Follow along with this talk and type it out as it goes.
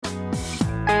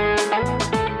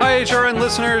HRN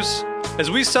listeners.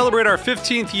 As we celebrate our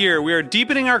 15th year, we are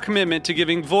deepening our commitment to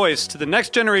giving voice to the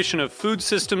next generation of food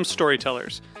systems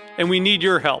storytellers, and we need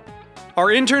your help. Our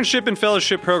internship and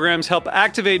fellowship programs help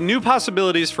activate new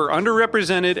possibilities for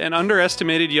underrepresented and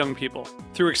underestimated young people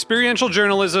through experiential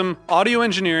journalism, audio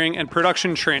engineering, and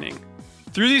production training.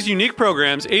 Through these unique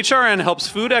programs, HRN helps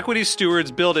food equity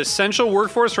stewards build essential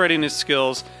workforce readiness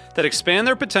skills that expand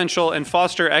their potential and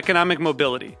foster economic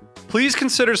mobility. Please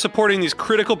consider supporting these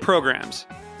critical programs.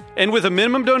 And with a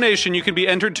minimum donation, you can be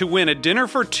entered to win a dinner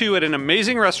for two at an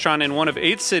amazing restaurant in one of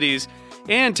 8 cities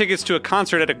and tickets to a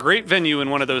concert at a great venue in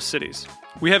one of those cities.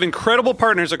 We have incredible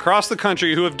partners across the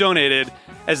country who have donated,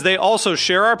 as they also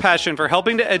share our passion for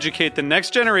helping to educate the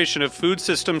next generation of food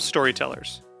systems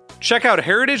storytellers. Check out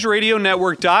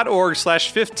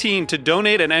heritageradionetwork.org/15 to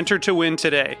donate and enter to win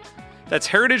today. That's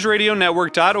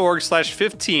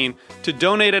heritageradionetwork.org/15 to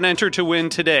donate and enter to win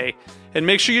today. And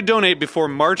make sure you donate before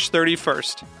March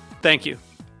 31st. Thank you.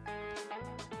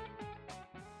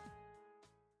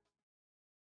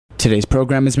 Today's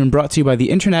program has been brought to you by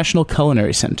the International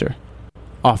Culinary Center,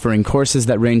 offering courses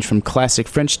that range from classic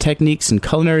French techniques in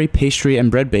culinary, pastry, and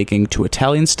bread baking to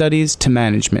Italian studies to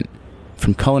management,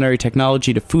 from culinary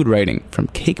technology to food writing, from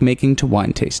cake making to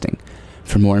wine tasting.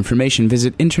 For more information,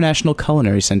 visit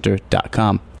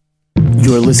internationalculinarycenter.com.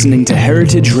 You're listening to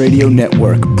Heritage Radio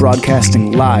Network,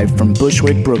 broadcasting live from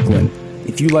Bushwick, Brooklyn.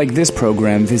 If you like this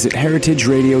program, visit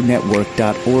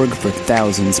heritageradionetwork.org for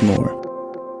thousands more.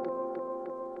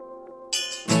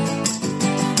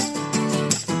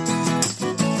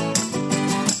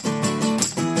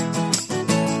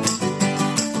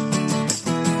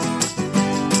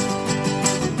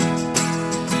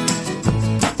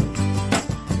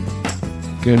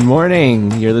 Good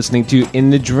morning. You're listening to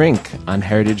In the Drink on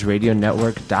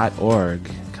heritageradionetwork.org,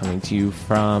 coming to you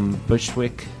from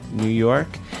Bushwick, New York,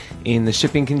 in the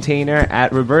shipping container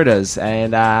at Roberta's.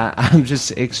 And I'm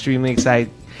just extremely excited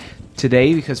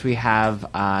today because we have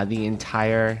the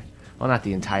entire, well, not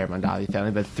the entire Mondavi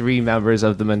family, but 3 members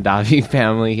of the Mondavi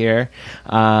family here.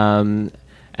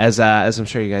 As I'm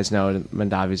sure you guys know,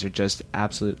 Mondavis are just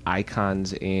absolute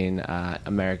icons in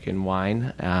American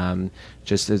wine.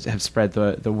 Just have spread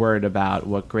the word about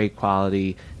what great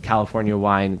quality California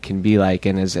wine can be like,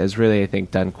 and has really, I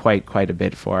think, done quite a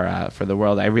bit for the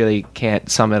world. I really can't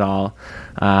sum it all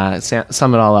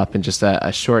up in just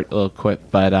a short little quip.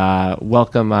 But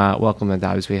welcome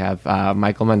Mondavis. We have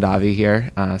Michael Mondavi here,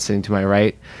 sitting to my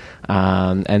right.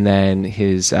 And then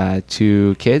his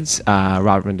 2 kids,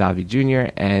 Robert Mondavi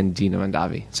Jr. and Dina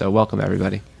Mondavi. So welcome,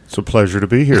 everybody. It's a pleasure to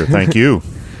be here. Thank you.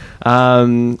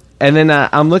 And then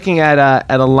I'm looking at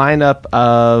a lineup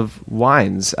of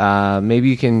wines. Maybe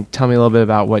you can tell me a little bit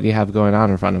about what you have going on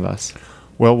in front of us.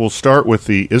 Well, we'll start with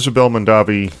the Isabel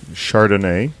Mondavi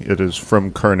Chardonnay. It is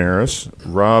from Carneros.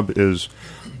 Rob is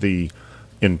the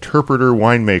interpreter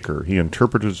winemaker. He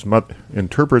interprets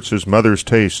his mother's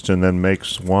tastes and then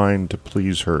makes wine to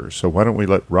please her. So why don't we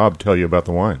let Rob tell you about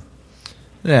the wine?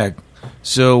 Yeah,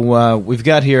 so we've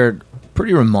got here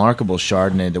pretty remarkable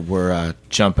Chardonnay that we're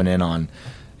jumping in on.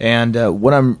 And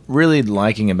what I'm really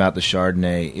liking about the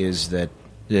Chardonnay is that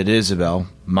Isabel,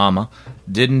 Mama,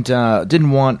 didn't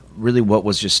want really what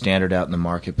was just standard out in the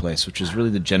marketplace, which is really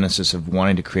the genesis of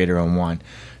wanting to create her own wine.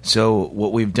 So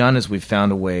what we've done is we've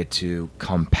found a way to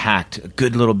compact a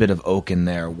good little bit of oak in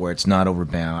there where it's not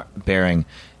overbearing,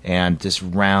 and this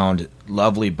round,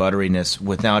 lovely butteriness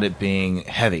without it being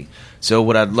heavy. So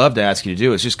what I'd love to ask you to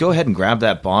do is just go ahead and grab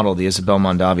that bottle, the Isabel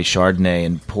Mondavi Chardonnay,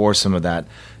 and pour some of that.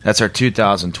 That's our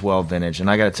 2012 vintage,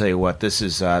 and I got to tell you what, this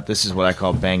is what I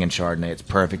call banging Chardonnay. It's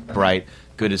perfect, bright,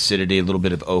 good acidity, a little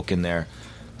bit of oak in there.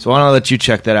 So I want to let you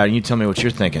check that out, and you tell me what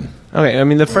you're thinking. Okay, I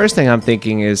mean, the first thing I'm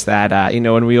thinking is that,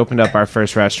 when we opened up our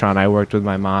first restaurant, I worked with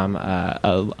my mom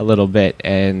a little bit,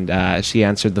 and she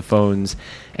answered the phones,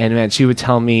 and man, she would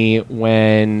tell me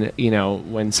when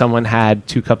someone had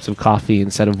 2 cups of coffee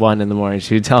instead of 1 in the morning.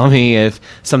 She would tell me if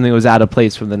something was out of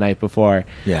place from the night before.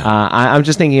 Yeah. I'm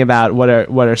just thinking about what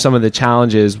are some of the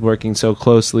challenges working so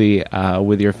closely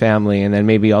with your family, and then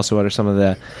maybe also what are some of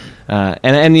the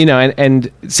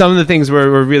and some of the things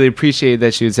were really appreciated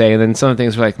that she would say, and then some of the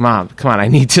things were like, Mom, come on, I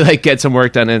need to get some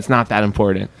work done, and it's not that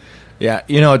important. Yeah,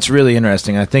 it's really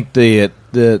interesting. I think the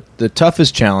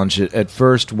toughest challenge at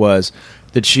first was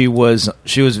that she was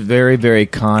very, very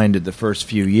kind at the first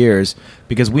few years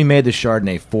because we made the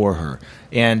Chardonnay for her.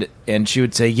 And she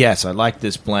would say, yes, I like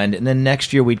this blend. And then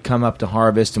next year we'd come up to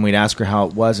harvest and we'd ask her how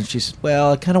it was. And she said,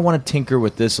 well, I kind of want to tinker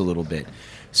with this a little bit.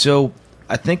 So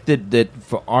I think that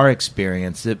for our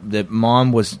experience, that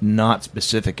Mom was not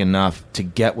specific enough to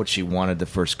get what she wanted the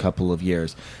first couple of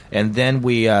years, and then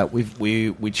we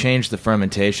changed the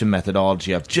fermentation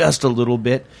methodology up just a little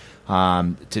bit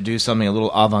to do something a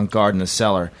little avant-garde in the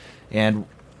cellar, and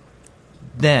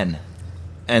then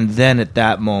at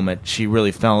that moment, she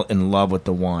really fell in love with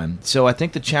the wine. So I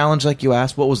think the challenge, like you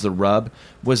asked, what was the rub,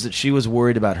 was that she was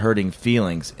worried about hurting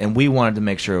feelings, and we wanted to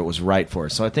make sure it was right for her.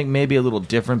 So I think maybe a little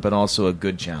different, but also a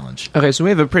good challenge. Okay, so we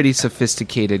have a pretty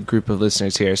sophisticated group of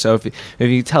listeners here. So if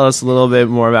you tell us a little bit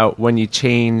more about when you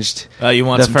changed you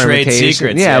want the some fermentation. trade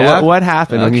secrets, yeah? What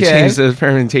happened when you Okay. changed the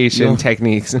fermentation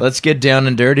techniques? Let's get down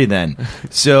and dirty then.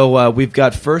 So we've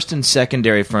got first and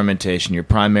secondary fermentation, your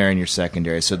primary and your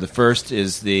secondary. So the first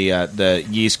is the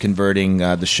yeast converting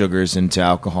the sugars into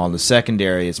alcohol. The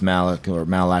secondary is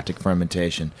malolactic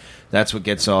fermentation. That's what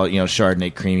gets all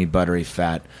Chardonnay creamy, buttery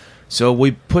fat. So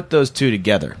we put those two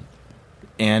together,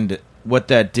 and what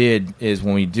that did is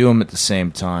when we do them at the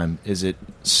same time, is it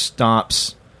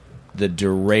stops the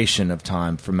duration of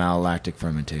time for malolactic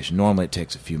fermentation. Normally it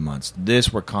takes a few months.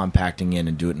 This we're compacting in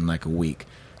and do it in like a week.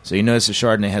 So you notice the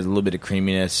Chardonnay has a little bit of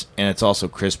creaminess, and it's also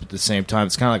crisp at the same time.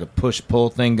 It's kind of like a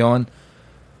push-pull thing going.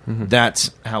 Mm-hmm.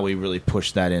 That's how we really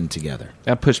push that in together.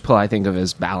 That push-pull I think of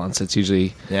as balance. It's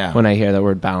usually, when I hear the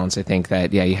word balance, I think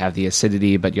that, you have the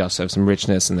acidity, but you also have some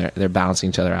richness, and they're balancing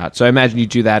each other out. So I imagine you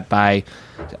do that by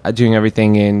doing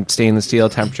everything in stainless steel,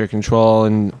 temperature control,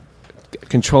 and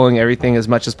controlling everything as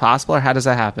much as possible, or how does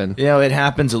that happen? It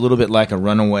happens a little bit like a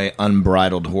runaway,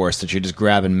 unbridled horse that you're just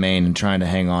grabbing mane and trying to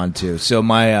hang on to. So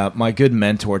my good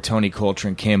mentor, Tony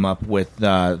Coltrane, came up with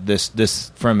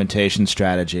this fermentation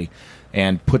strategy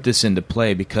and put this into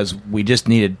play because we just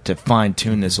needed to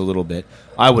fine-tune this a little bit.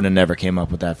 I would have never came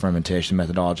up with that fermentation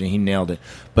methodology. He nailed it.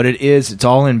 But it's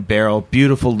all in barrel,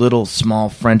 beautiful little small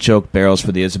French oak barrels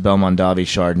for the Isabel Mondavi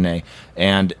Chardonnay.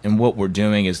 And what we're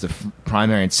doing is the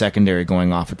primary and secondary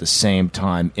going off at the same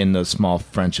time in those small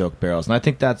French oak barrels. And I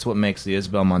think that's what makes the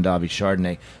Isabel Mondavi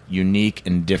Chardonnay unique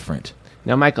and different.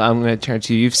 Now, Michael, I'm going to turn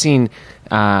to you. You've seen,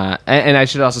 and I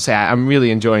should also say, I'm really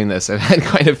enjoying this. I've had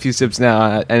quite a few sips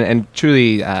now, and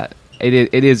truly,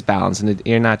 it is balanced, and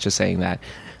you're not just saying that.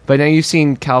 But now you've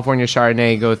seen California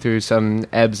Chardonnay go through some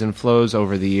ebbs and flows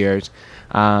over the years.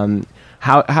 How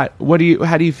do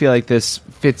you feel like this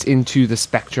fits into the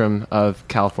spectrum of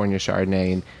California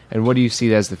Chardonnay, and what do you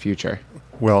see as the future?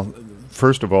 Well,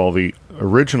 first of all, the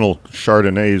original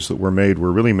Chardonnays that were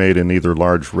really made in either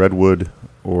large redwood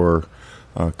or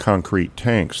concrete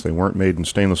tanks. They weren't made in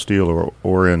stainless steel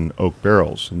or in oak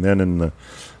barrels. And then in the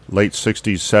late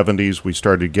 60s, 70s, we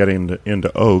started getting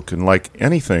into oak. And like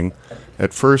anything,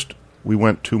 at first we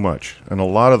went too much. And a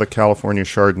lot of the California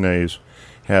Chardonnays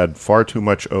had far too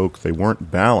much oak. They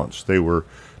weren't balanced. They were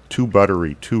too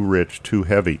buttery, too rich, too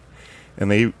heavy.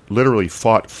 And they literally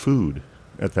fought food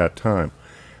at that time.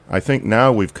 I think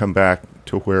now we've come back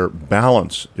to where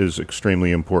balance is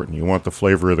extremely important. You want the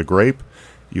flavor of the grape.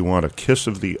 You want a kiss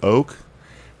of the oak.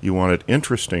 You want it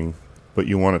interesting, but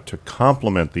you want it to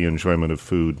complement the enjoyment of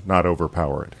food, not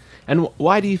overpower it. And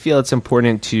why do you feel it's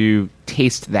important to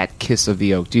taste that kiss of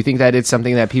the oak? Do you think that it's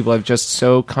something that people have just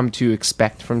so come to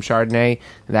expect from Chardonnay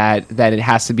that it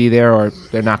has to be there or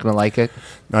they're not going to like it?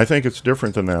 I think it's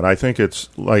different than that. I think it's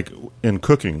like in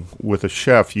cooking with a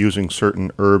chef using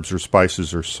certain herbs or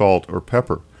spices or salt or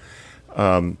pepper.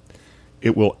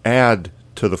 It will add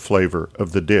to the flavor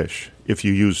of the dish. If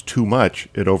you use too much,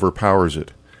 it overpowers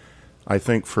it. I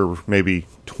think for maybe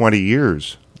 20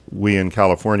 years, we in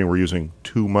California were using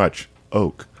too much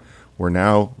oak. We're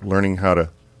now learning how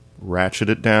to ratchet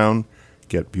it down,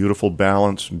 get beautiful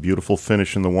balance, beautiful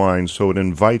finish in the wine, so it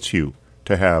invites you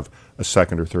to have a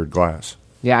second or third glass.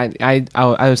 Yeah,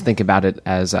 I was thinking about it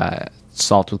as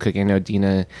salt with cooking. I know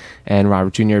Dina and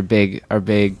Robert Jr. are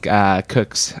big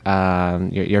cooks.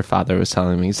 Your father was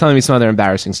telling me. He's telling me some other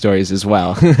embarrassing stories as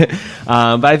well.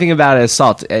 But I think about it as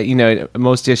salt.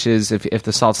 Most dishes, if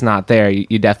the salt's not there,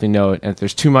 you definitely know it. And if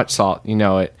there's too much salt, you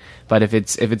know it. But if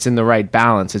it's in the right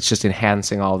balance, it's just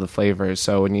enhancing all the flavors.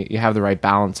 So when you have the right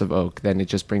balance of oak, then it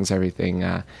just brings everything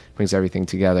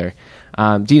together.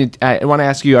 Dina, I want to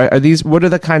ask you: what are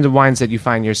the kinds of wines that you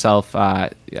find yourself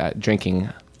drinking?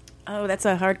 Oh, that's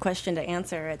a hard question to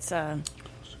answer. It's I'm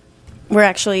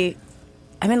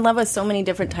in love with so many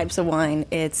different types of wine.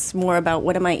 It's more about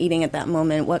what am I eating at that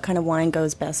moment, what kind of wine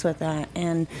goes best with that.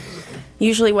 And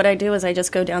usually what I do is I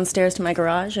just go downstairs to my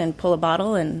garage and pull a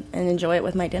bottle and enjoy it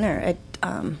with my dinner.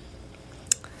 I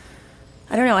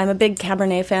don't know, I'm a big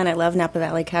Cabernet fan. I love Napa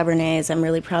Valley Cabernets. I'm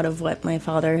really proud of what my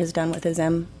father has done with his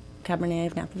M Cabernet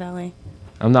of Napa Valley.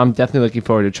 I'm definitely looking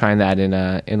forward to trying that in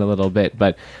a little bit.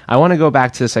 But I want to go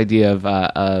back to this idea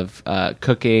of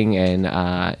cooking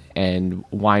and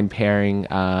wine pairing.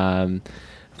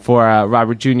 For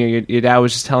Robert Jr., your dad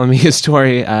was just telling me a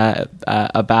story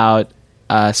about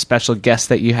a special guest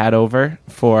that you had over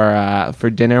for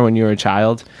dinner when you were a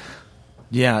child.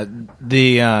 Yeah,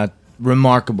 the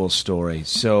remarkable story.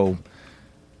 So,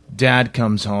 Dad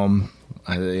comes home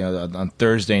on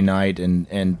Thursday night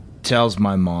and tells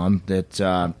my mom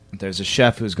that there's a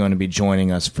chef who's going to be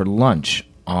joining us for lunch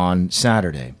on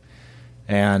Saturday.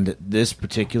 And this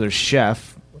particular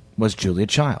chef was Julia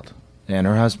Child and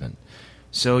her husband.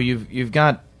 So you've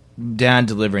got Dad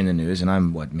delivering the news, and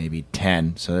I'm, maybe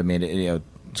 10, so that made it,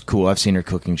 it's cool. I've seen her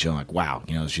cooking show, like, wow,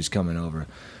 she's coming over.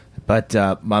 But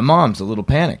my mom's a little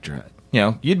panicked,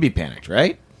 right? You'd be panicked,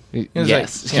 right?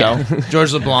 Yes. Like,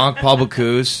 George LeBlanc, Paul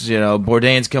Bocuse,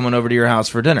 Bourdain's coming over to your house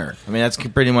for dinner. I mean, that's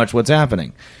pretty much what's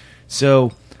happening.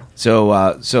 So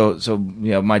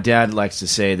my dad likes to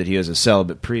say that he was a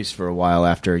celibate priest for a while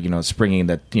after, springing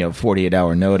that,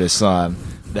 48-hour notice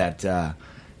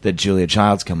that Julia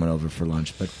Child's coming over for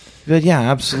lunch. But yeah,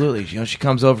 absolutely. She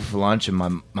comes over for lunch, and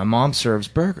my mom serves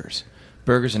burgers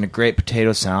and a great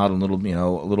potato salad and a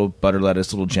little butter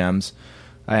lettuce, little gems.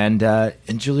 And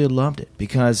Julia loved it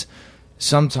because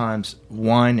sometimes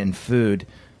wine and food,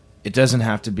 it doesn't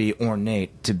have to be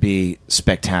ornate to be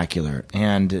spectacular.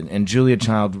 And Julia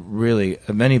Child, really,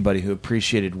 of anybody who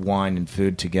appreciated wine and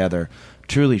food together,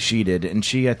 truly she did. And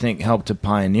she, I think, helped to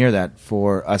pioneer that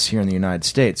for us here in the United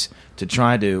States to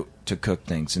try to cook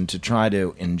things and to try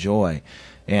to enjoy.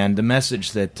 And the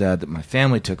message that my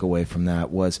family took away from that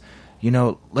was,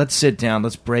 let's sit down,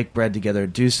 let's break bread together,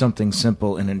 do something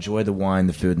simple, and enjoy the wine,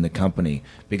 the food, and the company.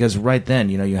 Because right then,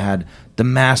 you had the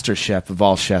master chef of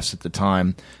all chefs at the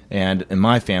time, and in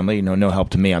my family, no help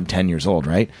to me, I'm 10 years old,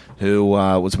 right, who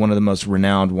was one of the most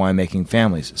renowned winemaking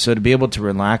families. So to be able to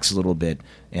relax a little bit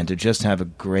and to just have a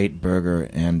great burger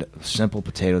and simple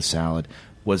potato salad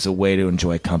was a way to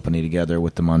enjoy company together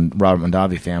with the Robert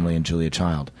Mondavi family and Julia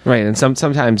Child. Right, and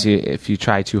sometimes if you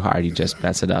try too hard, you just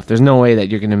mess it up. There's no way that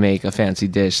you're going to make a fancy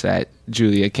dish that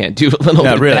Julia can't do a little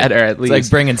bit better, at least. It's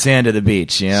like bringing sand to the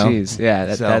beach, Jeez,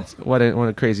 yeah, that's what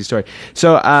a crazy story.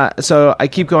 So I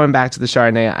keep going back to the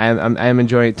Chardonnay. I'm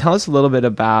enjoying it. Tell us a little bit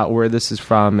about where this is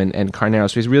from and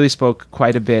Carneros. We really spoke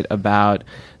quite a bit about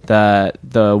the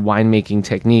winemaking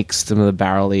techniques, some of the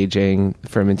barrel aging,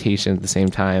 fermentation at the same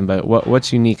time. But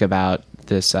what's unique about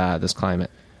this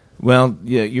climate? Well,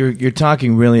 yeah, you're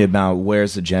talking really about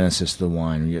where's the genesis of the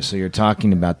wine. So you're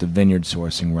talking about the vineyard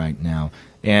sourcing right now,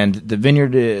 and the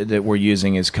vineyard that we're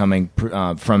using is coming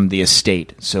from the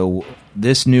estate. So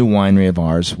this new winery of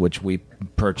ours, which we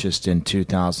purchased in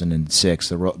 2006,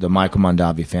 the Michael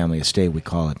Mondavi family estate, we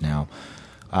call it now.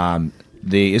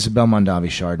 The Isabel Mondavi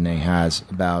Chardonnay has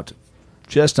about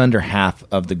just under half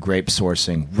of the grape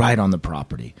sourcing right on the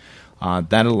property.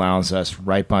 That allows us,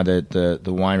 right by the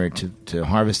winery, to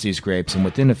harvest these grapes and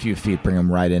within a few feet bring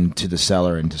them right into the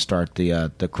cellar and to start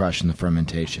the crush and the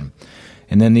fermentation.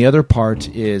 And then the other part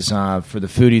is for the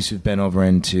foodies who've been over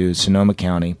into Sonoma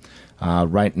County,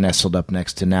 right nestled up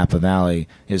next to Napa Valley,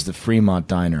 is the Fremont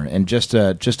Diner. And just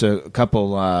a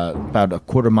couple, about a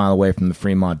quarter mile away from the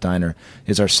Fremont Diner,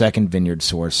 is our second vineyard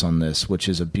source on this, which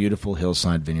is a beautiful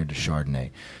hillside vineyard of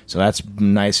Chardonnay. So that's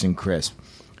nice and crisp.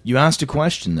 You asked a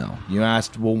question, though. You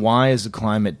asked, well, why is the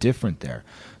climate different there?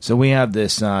 So we have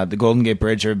this, the Golden Gate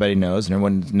Bridge, everybody knows, and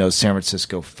everyone knows San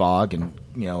Francisco fog, and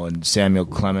and Samuel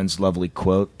Clemens' lovely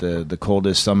quote, the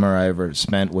coldest summer I ever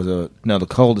spent was the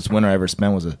coldest winter I ever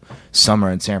spent was a summer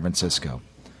in San Francisco.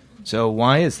 So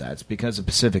why is that? It's because the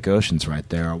Pacific Ocean's right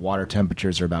there. Our water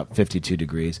temperatures are about 52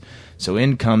 degrees. So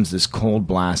in comes this cold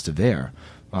blast of air,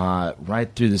 right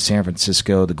through the San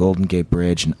Francisco, the Golden Gate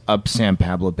Bridge, and up San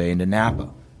Pablo Bay into Napa.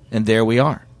 And there we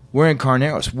are. We're in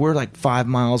Carneros. We're like 5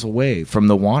 miles away from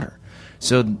the water.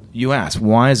 So you ask,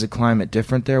 why is the climate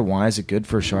different there? Why is it good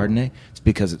for Chardonnay? It's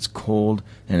because it's cold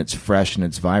and it's fresh and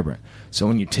it's vibrant. So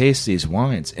when you taste these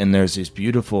wines, and there's these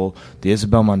beautiful, the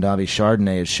Isabel Mondavi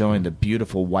Chardonnay is showing the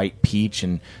beautiful white peach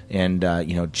and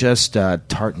just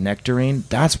tart nectarine.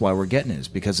 That's why we're getting it, is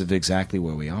because of exactly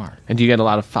where we are. And do you get a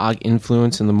lot of fog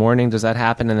influence in the morning? Does that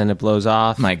happen and then it blows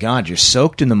off? My God, you're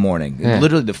soaked in the morning. Yeah.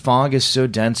 Literally, the fog is so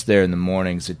dense there in the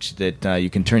mornings that you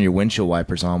can turn your windshield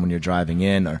wipers on when you're driving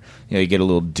in, or you get a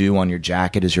little dew on your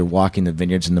jacket as you're walking the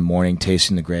vineyards in the morning,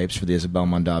 tasting the grapes for the Isabel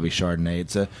Mondavi Chardonnay.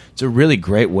 It's a really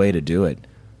great way to do it.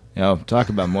 Talk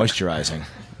about moisturizing.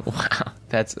 Wow,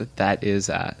 that's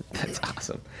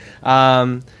awesome.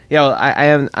 I'm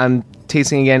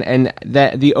tasting again, and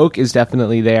the oak is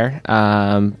definitely there.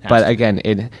 But again,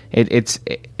 it's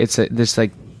this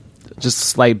like just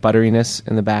slight butteriness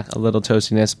in the back, a little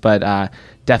toastiness, but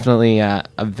definitely a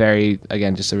very,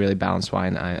 again, just a really balanced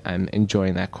wine. I'm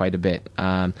enjoying that quite a bit.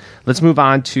 Let's move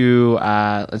on to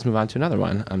another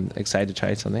one. I'm excited to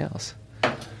try something else.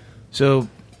 So,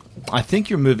 I think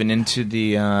you're moving into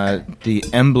the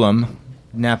emblem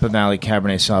Napa Valley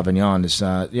Cabernet Sauvignon.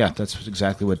 That's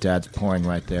exactly what Dad's pouring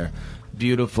right there.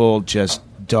 Beautiful, just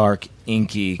dark,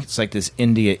 inky. It's like this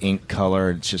India ink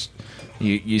color. It's just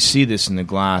you see this in the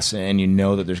glass, and you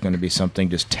know that there's going to be something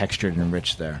just textured and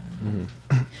rich there.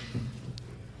 Mm-hmm.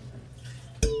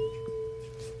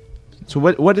 So,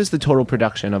 what is the total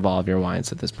production of all of your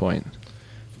wines at this point?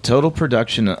 Total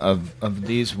production of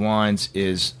these wines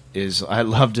is I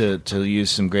love to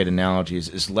use some great analogies,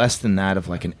 is less than that of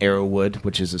like an Arrowwood,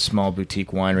 which is a small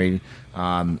boutique winery,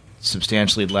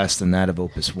 substantially less than that of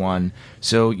Opus One.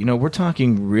 So we're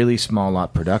talking really small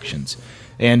lot productions,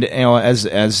 and as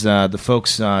the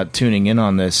folks tuning in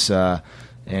on this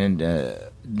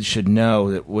should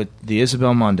know that with the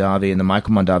Isabel Mondavi and the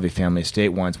Michael Mondavi family estate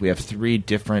wines, we have three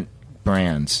different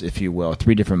brands, if you will,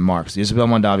 three different marks. The Isabel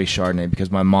Mondavi Chardonnay, because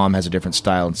my mom has a different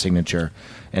style and signature,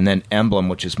 and then Emblem,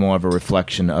 which is more of a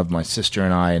reflection of my sister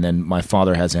and I, and then my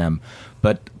father has M.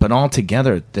 But all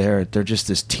together, they're just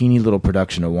this teeny little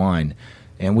production of wine,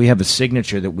 and we have a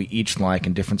signature that we each like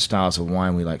and different styles of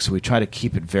wine we like, so we try to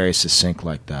keep it very succinct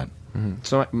like that. Mm-hmm.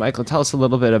 So, Michael, tell us a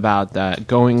little bit about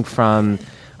going from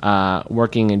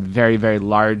working in very, very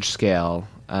large scale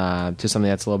to something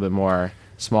that's a little bit more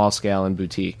small scale and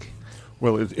boutique.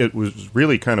 Well, it was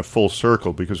really kind of full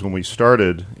circle, because when we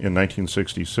started in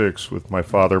 1966 with my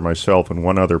father, myself, and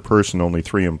one other person, only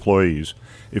 3 employees,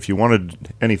 if you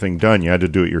wanted anything done, you had to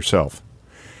do it yourself.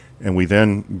 And we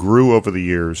then grew over the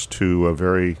years to a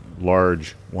very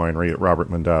large winery at Robert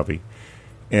Mondavi.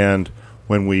 And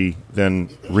when we then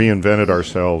reinvented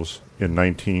ourselves in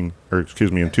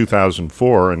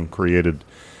 2004 and created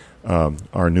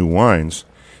our new wines,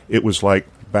 it was like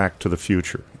back to the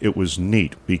future. It was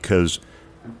neat because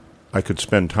I could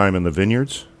spend time in the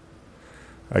vineyards,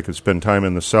 I could spend time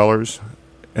in the cellars,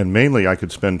 and mainly I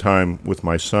could spend time with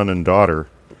my son and daughter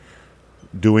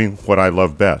doing what I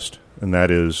love best, and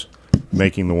that is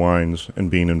making the wines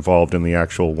and being involved in the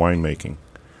actual winemaking.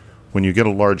 When you get a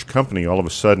large company, all of a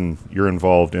sudden you're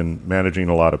involved in managing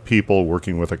a lot of people,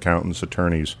 working with accountants,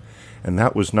 attorneys, and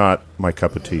that was not my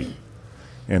cup of tea.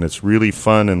 And it's really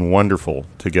fun and wonderful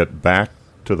to get back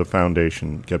to the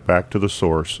foundation, get back to the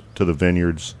source, to the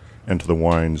vineyards, and to the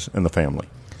wines and the family.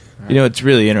 It's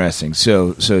really interesting.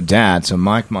 So Mike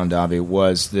Mondavi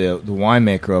was the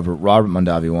winemaker over at Robert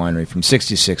Mondavi Winery from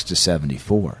 66 to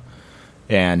 74.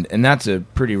 And that's a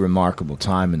pretty remarkable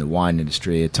time in the wine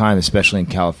industry, a time especially in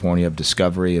California of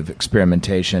discovery, of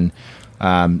experimentation.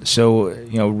 It's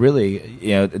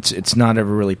not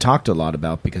ever really talked a lot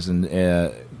about because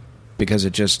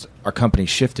our company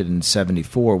shifted in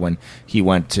 74 when he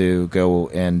went to go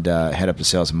and head up the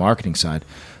sales and marketing side.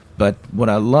 But what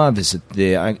I love is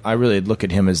that I really look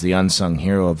at him as the unsung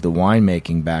hero of the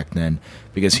winemaking back then,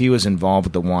 because he was involved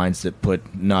with the wines that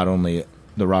put not only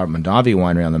the Robert Mondavi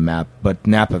Winery on the map, but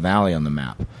Napa Valley on the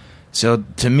map. So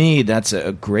to me, that's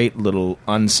a great little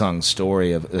unsung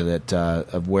story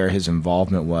of where his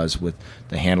involvement was with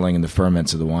the handling and the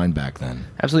ferments of the wine back then.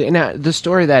 Absolutely. And now the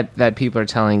story that people are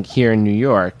telling here in New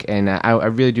York, and I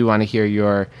really do want to hear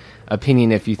your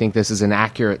opinion if you think this is an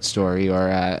accurate story or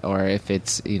if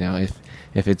it's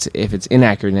if it's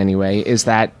inaccurate in any way, is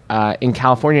that in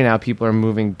California now people are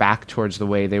moving back towards the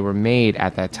way they were made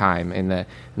at that time in the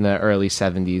early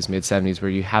 70s, mid 70s, where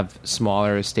you have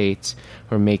smaller estates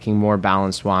who are making more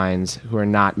balanced wines, who are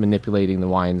not manipulating the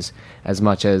wines as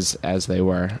much as they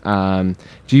were.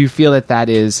 Do you feel that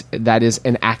is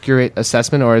an accurate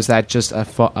assessment, or is that just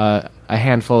a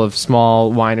handful of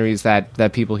small wineries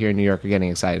that people here in New York are getting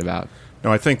excited about?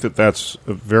 No, I think that's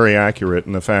very accurate,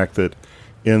 in the fact that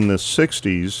in the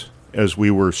 60s, as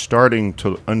we were starting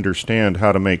to understand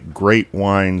how to make great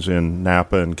wines in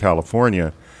Napa and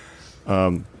California,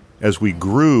 as we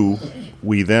grew,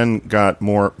 we then got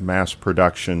more mass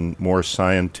production, more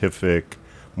scientific,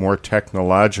 more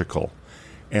technological.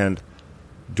 And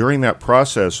during that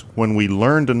process, when we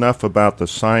learned enough about the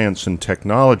science and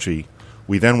technology,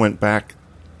 we then went back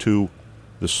to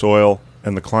the soil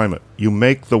and the climate. You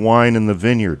make the wine in the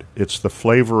vineyard. It's the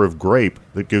flavor of grape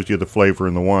that gives you the flavor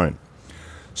in the wine.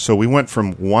 So we went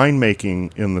from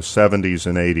winemaking in the 70s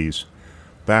and 80s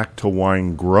back to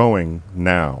wine growing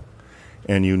now.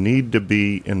 And you need to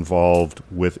be involved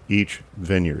with each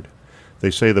vineyard.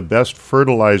 They say the best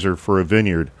fertilizer for a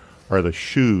vineyard are the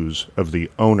shoes of the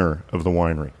owner of the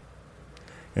winery.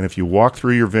 And if you walk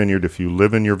through your vineyard, if you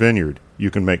live in your vineyard,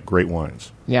 you can make great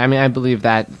wines. Yeah, I mean, I believe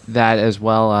that as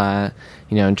well,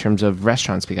 in terms of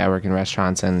restaurant speak. I work in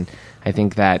restaurants, and I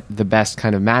think that the best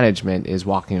kind of management is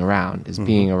walking around, is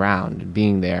being around,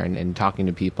 being there and talking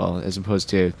to people, as opposed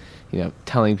to,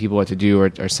 telling people what to do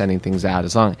or sending things out.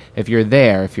 If you're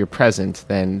there, if you're present,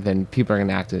 then people are going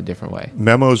to act in a different way.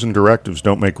 Memos and directives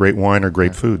don't make great wine or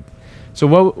great food. So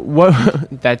what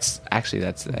that's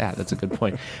a good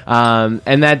point.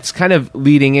 And that's kind of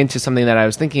leading into something that I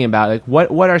was thinking about. Like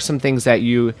what are some things that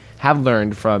you have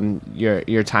learned from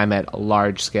your time at a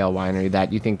large scale winery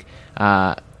that you think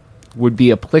would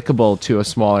be applicable to a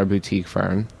smaller boutique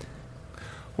firm?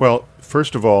 Well,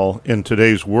 first of all, in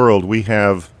today's world, we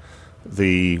have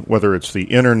whether it's the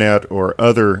internet or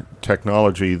other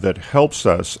technology that helps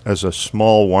us as a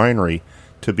small winery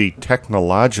to be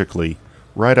technologically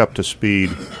right up to speed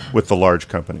with the large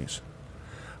companies.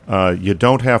 You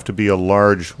don't have to be a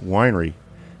large winery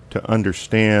to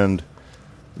understand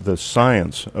the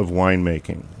science of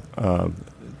winemaking,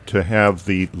 to have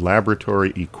the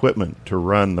laboratory equipment to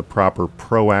run the proper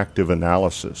proactive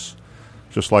analysis.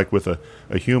 Just like with a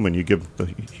human, you give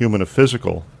the human a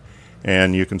physical,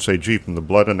 and you can say, gee, from the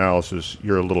blood analysis,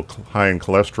 you're a little high in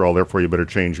cholesterol, therefore you better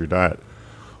change your diet.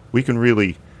 We can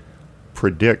really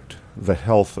predict the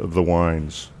health of the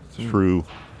wines through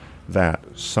that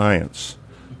science.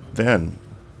 Then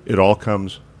it all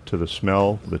comes to the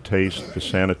smell, the taste, the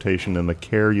sanitation, and the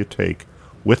care you take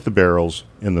with the barrels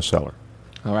in the cellar.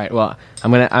 All right. Well,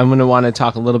 I'm gonna want to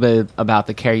talk a little bit about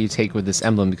the care you take with this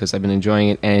emblem because I've been enjoying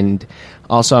it, and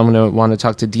also I'm gonna want to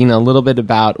talk to Dina a little bit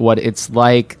about what it's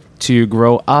like to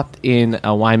grow up in a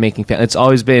winemaking family. It's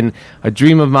always been a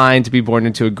dream of mine to be born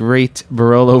into a great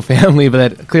Barolo family,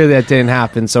 but clearly that didn't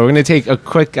happen. So we're going to take a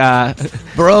quick...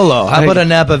 Barolo. How about a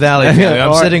Napa Valley family?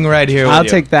 I'm sitting right here with I'll you.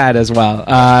 take that as well.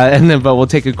 But we'll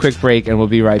take a quick break, and we'll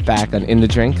be right back on In the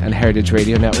Drink on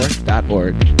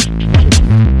heritageradionetwork.org.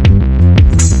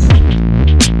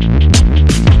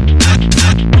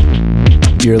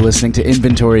 You're listening to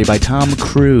Inventory by Tom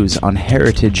Cruise on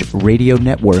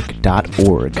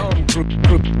heritageradionetwork.org.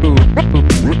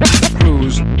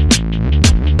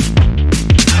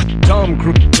 Tom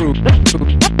Cruise.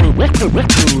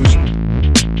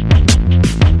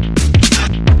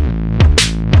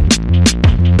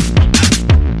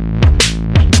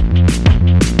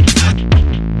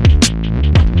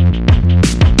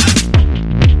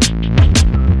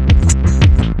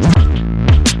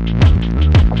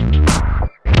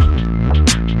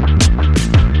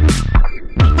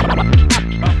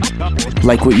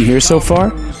 Like what you hear so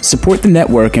far? Support the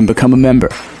network and become a member.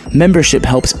 Membership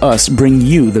helps us bring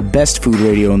you the best food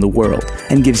radio in the world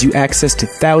and gives you access to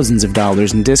thousands of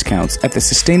dollars in discounts at the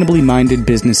sustainably minded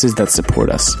businesses that support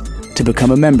us. To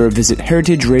become a member, visit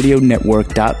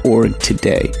heritageradionetwork.org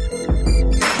today.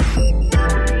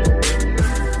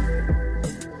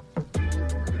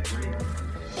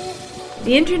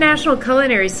 The International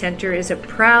Culinary Center is a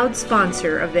proud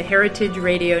sponsor of the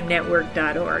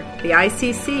heritageradionetwork.org. The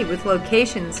ICC, with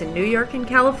locations in New York and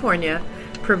California,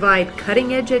 provide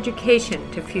cutting-edge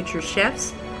education to future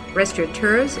chefs,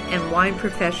 restaurateurs, and wine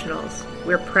professionals.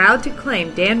 We're proud to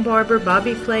claim Dan Barber,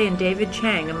 Bobby Flay, and David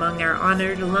Chang among our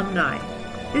honored alumni.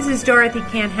 This is Dorothy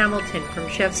Can-Hamilton from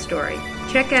Chef Story.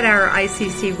 Check out our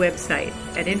ICC website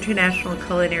at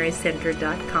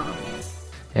internationalculinarycenter.com.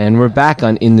 And we're back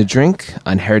on In the Drink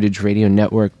on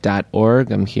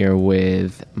heritageradionetwork.org. I'm here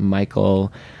with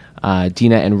Michael,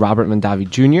 Dina, and Robert Mondavi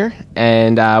Jr.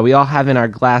 And we all have in our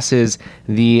glasses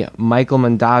the Michael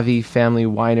Mondavi Family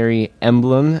Winery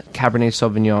Emblem Cabernet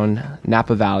Sauvignon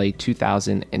Napa Valley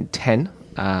 2010.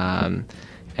 I'm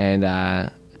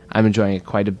enjoying it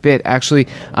quite a bit, actually.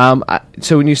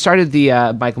 So when you started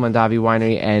the Michael Mondavi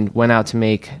Winery and went out to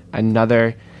make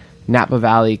another Napa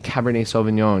Valley Cabernet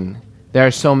Sauvignon, there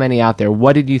are so many out there.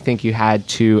 What did you think you had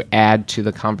to add to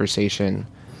the conversation?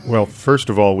 Well, first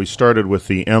of all, we started with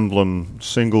the emblem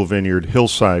single vineyard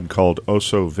hillside called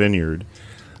Oso Vineyard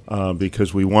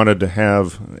because we wanted to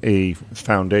have a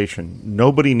foundation.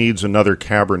 Nobody needs another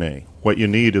Cabernet. What you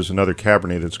need is another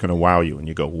Cabernet that's going to wow you, and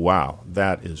you go, wow,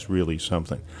 that is really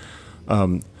something.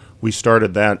 We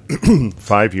started that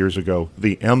 5 years ago.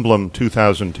 The emblem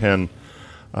 2010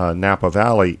 Napa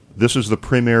Valley, this is the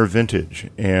premier vintage,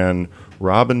 and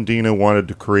Rob and Dina wanted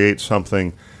to create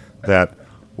something that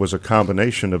was a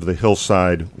combination of the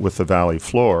hillside with the valley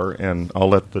floor, and I'll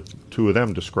let the two of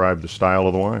them describe the style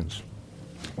of the wines.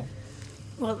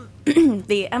 Well,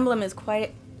 the emblem is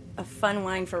quite a fun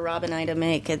wine for Rob and I to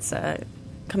make. It's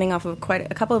coming off of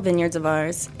quite a couple of vineyards of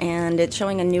ours, and it's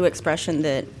showing a new expression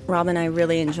that Rob and I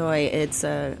really enjoy. It's,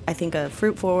 I think, a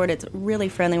fruit-forward. It's a really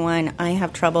friendly wine. I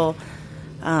have trouble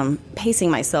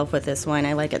pacing myself with this wine.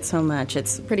 I like it so much.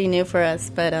 It's pretty new for us,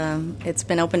 but it's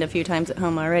been opened a few times at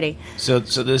home already. So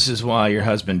this is why your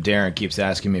husband Darren keeps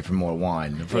asking me for more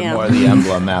wine, for more of the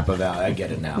emblem Napa Valley. I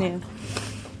get it now. Yeah.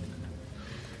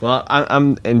 Well,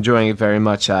 I'm enjoying it very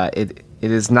much. It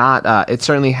is not. It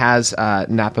certainly has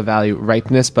Napa Valley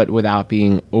ripeness, but without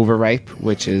being overripe,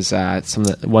 which is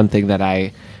one thing that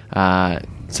I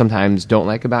sometimes don't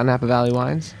like about Napa Valley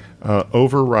wines.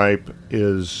 Overripe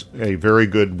is a very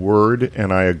good word,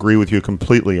 and I agree with you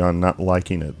completely on not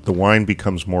liking it. The wine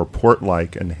becomes more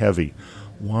port-like and heavy.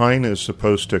 Wine is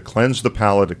supposed to cleanse the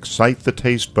palate, excite the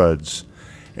taste buds,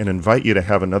 and invite you to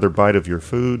have another bite of your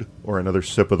food or another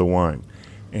sip of the wine.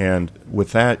 And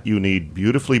with that, you need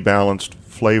beautifully balanced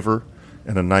flavor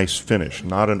and a nice finish,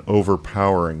 not an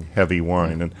overpowering heavy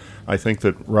wine. And I think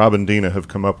that Rob and Dina have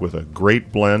come up with a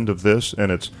great blend of this,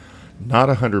 and it's not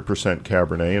 100%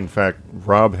 Cabernet. In fact,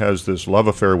 Rob has this love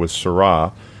affair with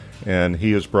Syrah, and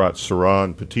he has brought Syrah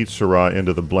and Petit Syrah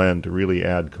into the blend to really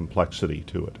add complexity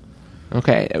to it.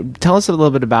 Okay, tell us a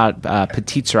little bit about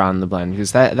Petit Syrah in the blend,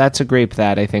 because that's a grape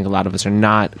that I think a lot of us are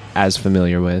not as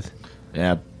familiar with.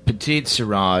 Yeah, Petit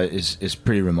Syrah is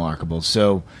pretty remarkable.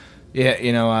 So, yeah,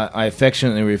 I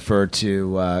affectionately refer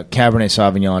to Cabernet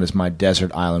Sauvignon as my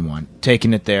desert island wine.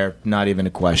 Taking it there, not even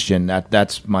a question.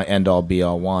 That's my end-all,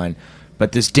 be-all wine.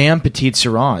 But this damn Petit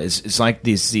Syrah is like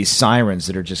these sirens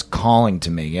that are just calling to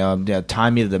me. Tie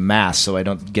me to the mast so I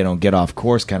don't get off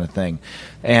course, kind of thing.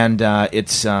 And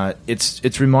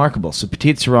it's remarkable. So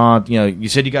Petit Syrah, you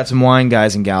said you got some wine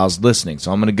guys and gals listening,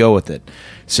 so I'm going to go with it.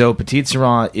 So Petit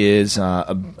Syrah is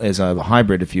a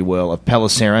hybrid, if you will, of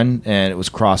Pellicerin, and it was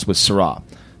crossed with Syrah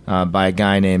by a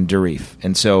guy named Durif.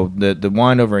 And so the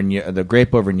wine the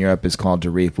grape over in Europe is called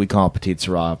Durif. We call it Petit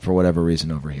Syrah for whatever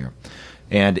reason over here.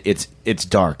 And it's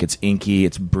dark, it's inky,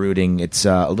 it's brooding, it's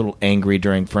a little angry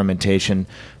during fermentation,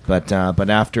 but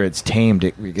after it's tamed,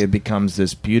 it becomes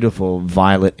this beautiful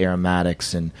violet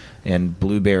aromatics and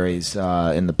blueberries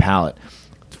in the palate.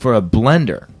 For a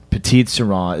blender, Petit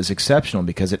Syrah is exceptional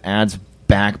because it adds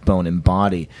backbone and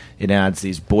body. It adds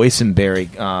these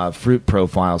boysenberry fruit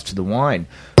profiles to the wine,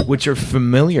 which are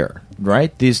familiar,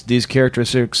 right? These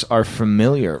characteristics are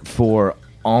familiar for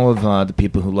all of the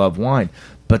people who love wine.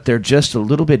 But they're just a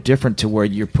little bit different to where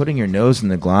you're putting your nose in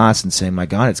the glass and saying, my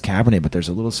God, it's Cabernet, but there's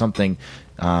a little something,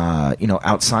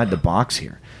 outside the box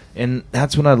here. And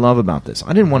that's what I love about this.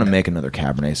 I didn't want to make another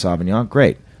Cabernet Sauvignon.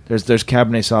 Great. There's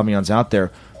Cabernet Sauvignons out there.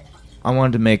 I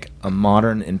wanted to make a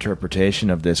modern interpretation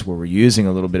of this where we're using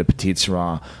a little bit of Petit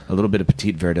Syrah, a little bit of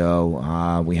Petit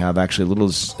Verdot. We have actually a little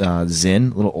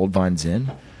Zin, a little Old Vine Zin.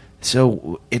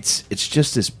 So it's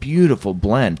just this beautiful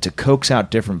blend to coax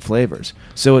out different flavors.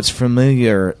 So it's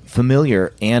familiar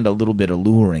and a little bit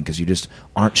alluring because you just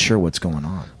aren't sure what's going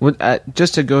on. Well,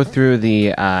 just to go through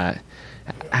the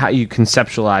how you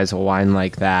conceptualize a wine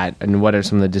like that, and what are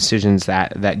some of the decisions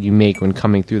that you make when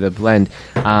coming through the blend?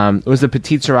 Was the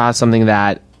Petit Syrah something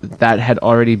that had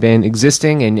already been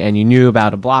existing and you knew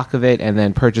about a block of it and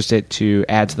then purchased it to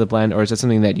add to the blend, or is it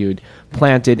something that you'd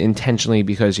planted intentionally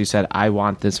because you said, I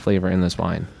want this flavor in this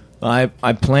wine? I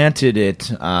planted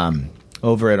it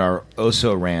over at our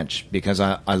Oso Ranch because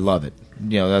I love it.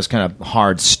 That was kind of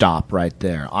hard stop right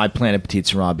there. I planted Petit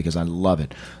Syrah because I love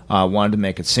it. Wanted to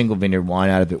make a single vineyard wine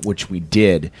out of it, which we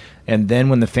did. And then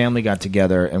when the family got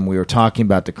together and we were talking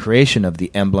about the creation of the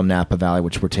emblem Napa Valley,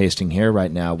 which we're tasting here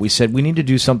right now, we said we need to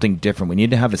do something different. We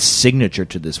need to have a signature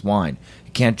to this wine.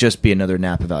 It can't just be another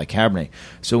Napa Valley Cabernet.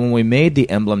 So when we made the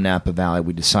emblem Napa Valley,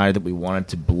 we decided that we wanted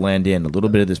to blend in a little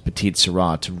bit of this Petit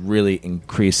Syrah to really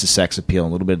increase the sex appeal,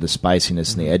 and a little bit of the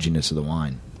spiciness and the edginess of the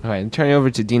wine. All right, and turning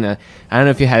over to Dina, I don't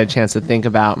know if you had a chance to think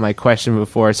about my question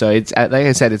before. So it's like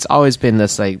I said, it's always been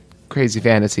this like crazy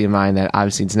fantasy of mine that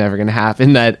obviously it's never going to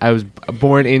happen. That I was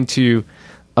born into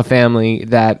a family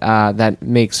that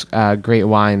makes great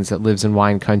wines, that lives in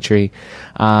wine country.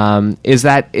 Is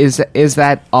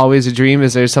that always a dream?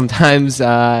 Is there sometimes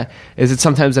is it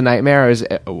sometimes a nightmare?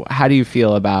 Or how do you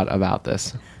feel about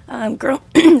this? Growing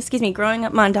up,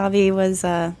 Mondavi was.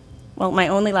 My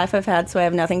only life I've had, so I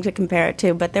have nothing to compare it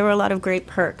to. But there were a lot of great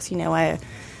perks. I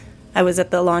was at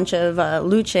the launch of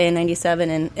Luce in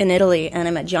 '97 in Italy, and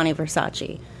I met Gianni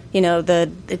Versace.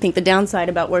 I think the downside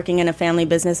about working in a family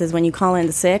business is when you call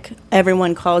in sick,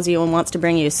 everyone calls you and wants to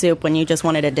bring you soup when you just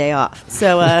wanted a day off.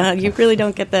 So you really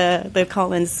don't get the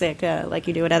call in sick like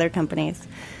you do at other companies.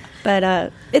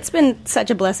 But it's been such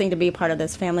a blessing to be part of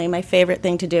this family. My favorite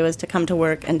thing to do is to come to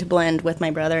work and to blend with my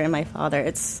brother and my father.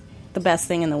 the best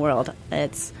thing in the world.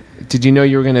 Did you know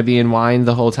you were going to be in wine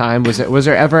the whole time? Was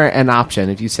there ever an option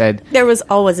if you said... There was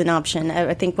always an option.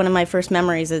 I think one of my first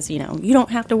memories is, you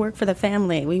don't have to work for the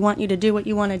family. We want you to do what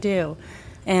you want to do.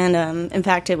 And, in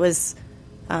fact, it was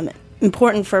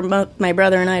important for my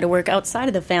brother and I to work outside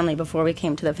of the family before we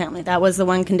came to the family. That was the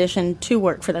one condition to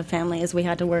work for the family, is we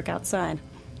had to work outside.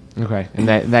 Okay, and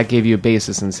that gave you a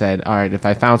basis and said, all right, if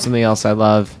I found something else I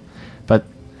love, but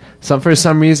for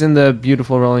some reason the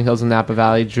beautiful rolling hills in Napa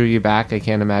Valley drew you back. I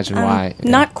can't imagine why.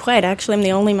 Not quite. Actually, I'm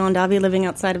the only Mondavi living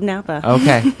outside of Napa.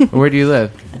 Okay. Where do you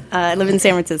live? I live in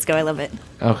San Francisco. I love it.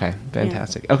 Okay,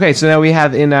 fantastic. Yeah. Okay, so now we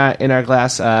have in our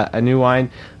glass a new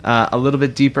wine, a little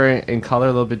bit deeper in color,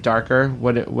 a little bit darker.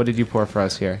 What did you pour for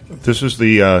us here? This is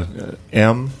the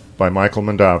M by Michael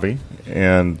Mondavi,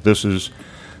 and this is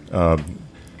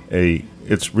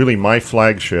it's really my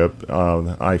flagship.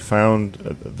 I found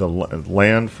the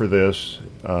land for this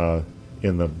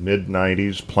in the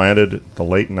mid-'90s, planted the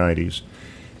late '90s,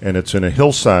 and it's in a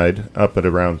hillside up at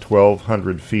around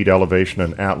 1,200 feet elevation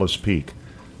in Atlas Peak.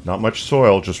 Not much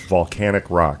soil, just volcanic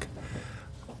rock.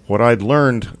 What I'd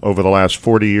learned over the last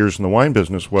 40 years in the wine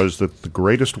business was that the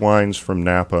greatest wines from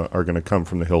Napa are going to come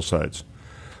from the hillsides.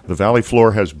 The valley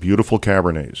floor has beautiful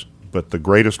Cabernets, but the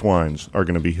greatest wines are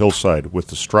going to be hillside with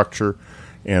the structure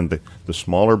and the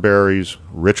smaller berries,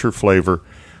 richer flavor.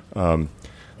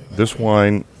 This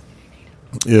wine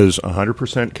is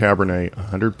 100% Cabernet,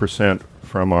 100%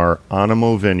 from our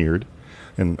Animo vineyard.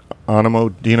 And Animo,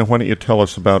 Dina, why don't you tell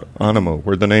us about Animo?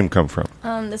 Where'd the name come from?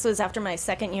 This was after my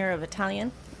second year of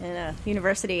Italian in a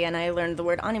university, and I learned the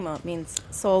word animo. It means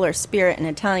soul or spirit in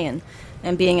Italian.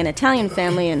 And being an Italian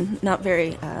family and not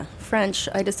very French,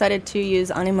 I decided to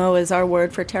use animo as our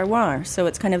word for terroir. So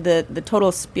it's kind of the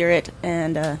total spirit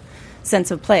and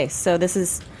sense of place. So this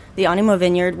is the Animo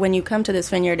vineyard. When you come to this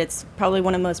vineyard, it's probably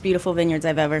one of the most beautiful vineyards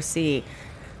I've ever seen.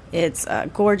 It's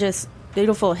gorgeous,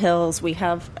 beautiful hills. We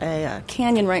have a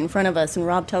canyon right in front of us, and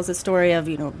Rob tells the story of,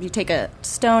 you take a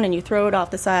stone and you throw it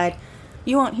off the side.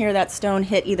 You won't hear that stone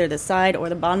hit either the side or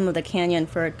the bottom of the canyon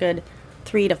for a good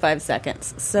 3 to 5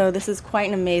 seconds. So this is quite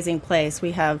an amazing place.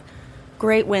 We have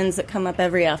great winds that come up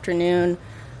every afternoon.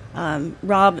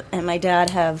 Rob and my dad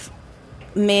have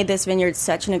made this vineyard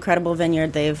such an incredible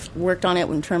vineyard. They've worked on it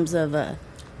in terms of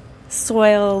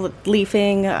soil,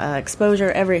 leafing,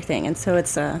 exposure, everything. And so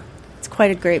it's quite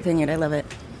a great vineyard. I love it.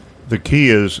 The key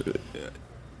is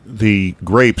the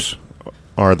grapes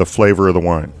are the flavor of the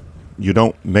wine. You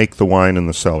don't make the wine in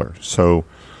the cellar. So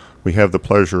we have the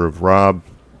pleasure of Rob,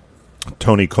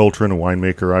 Tony Coltrane, a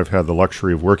winemaker I've had the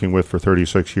luxury of working with for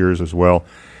 36 years as well,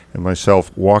 and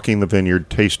myself walking the vineyard,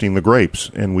 tasting the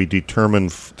grapes, and we determine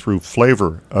through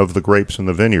flavor of the grapes in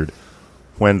the vineyard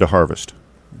when to harvest.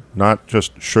 Not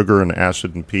just sugar and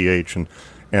acid and pH and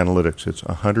analytics. It's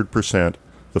 100%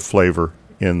 the flavor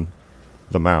in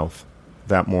the mouth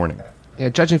that morning. Yeah,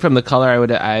 judging from the color,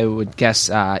 I would guess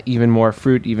even more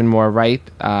fruit, even more ripe.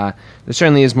 There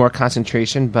certainly is more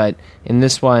concentration, but in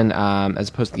this one, as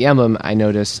opposed to the Emblem, I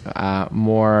notice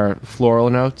more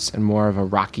floral notes and more of a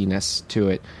rockiness to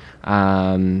it.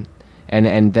 And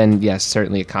then, yes,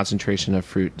 certainly a concentration of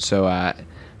fruit. So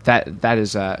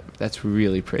that's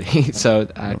really pretty. So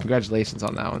congratulations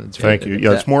on that one. It's Thank you.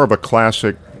 Yeah, it's more of a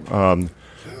classic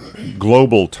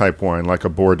global type wine, like a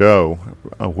Bordeaux,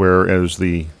 whereas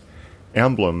the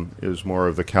Emblem is more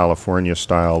of the California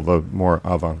style, the more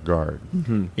avant-garde.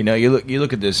 Mm-hmm. You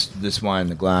look at this wine in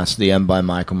the glass, the M by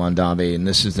Michael Mondavi, and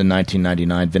this is the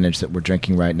 1999 vintage that we're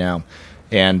drinking right now.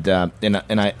 And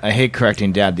I hate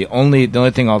correcting Dad. The only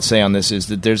thing I'll say on this is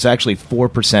that there's actually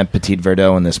 4% Petit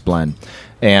Verdot in this blend,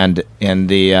 and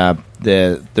the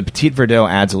Petit Verdot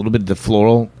adds a little bit of the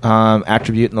floral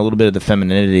attribute and a little bit of the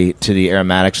femininity to the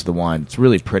aromatics of the wine. It's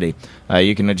really pretty.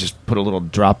 You can just put a little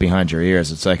drop behind your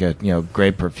ears. It's like a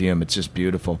great perfume. It's just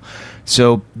beautiful.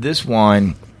 So this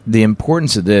wine, the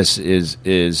importance of this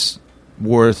is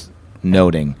worth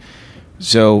noting.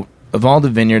 So of all the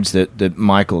vineyards that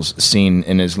Michael's seen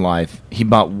in his life, he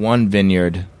bought one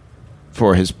vineyard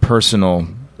for his personal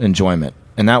enjoyment,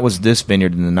 and that was this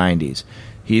vineyard in the 90s.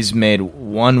 He's made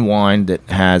one wine that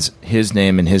has his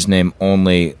name and his name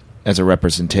only as a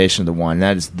representation of the wine.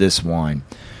 That is this wine.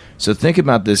 So think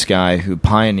about this guy who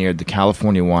pioneered the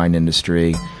California wine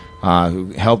industry,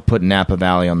 who helped put Napa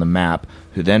Valley on the map,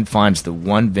 who then finds the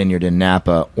one vineyard in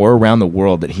Napa or around the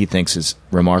world that he thinks is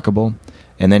remarkable,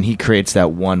 and then he creates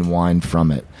that one wine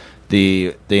from it.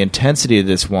 The intensity of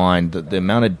this wine, the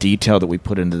amount of detail that we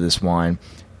put into this wine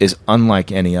is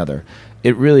unlike any other.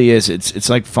 It really is. It's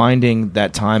like finding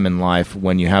that time in life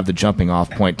when you have the jumping off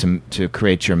point to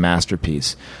create your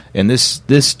masterpiece. And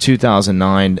this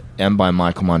 2009 M by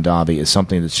Michael Mondavi is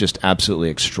something that's just absolutely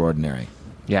extraordinary.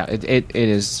 Yeah, it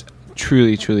is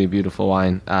truly, truly beautiful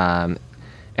wine. And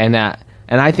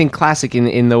I think classic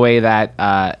in the way that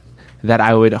I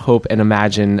would hope and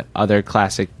imagine other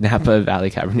classic Napa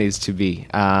Valley Cabernets to be.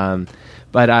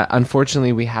 But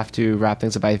unfortunately, we have to wrap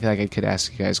things up. I feel like I could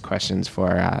ask you guys questions for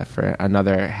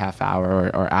another half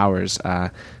hour or hours.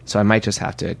 So I might just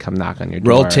have to come knock on your door.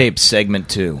 Roll tape segment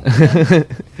 2.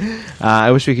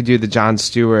 I wish we could do the Jon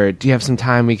Stewart. Do you have some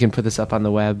time? We can put this up on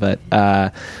the web, but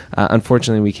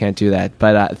unfortunately, we can't do that.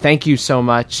 But thank you so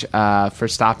much for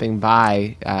stopping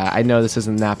by. I know this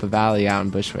isn't Napa Valley out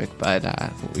in Bushwick, but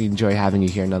we enjoy having you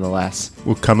here nonetheless.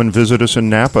 Well, come and visit us in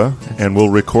Napa, and we'll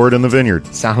record in the vineyard.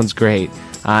 Sounds great.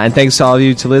 And thanks to all of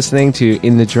you to listening to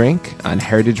In the Drink on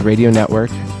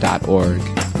heritageradionetwork.org.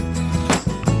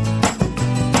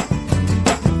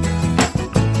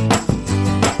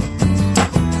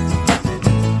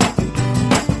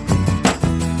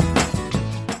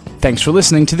 Thanks for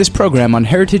listening to this program on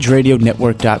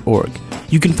heritageradionetwork.org.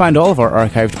 You can find all of our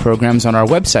archived programs on our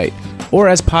website or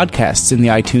as podcasts in the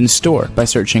iTunes Store by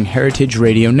searching Heritage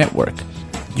Radio Network.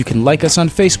 You can like us on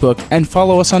Facebook and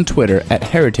follow us on Twitter at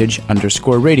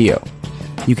 @heritage_radio.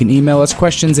 You can email us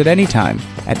questions at any time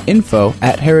at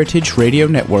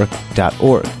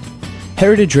info@heritageradionetwork.org.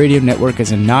 Heritage Radio Network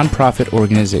is a non-profit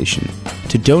organization.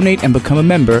 To donate and become a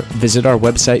member, visit our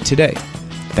website today.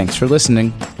 Thanks for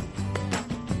listening.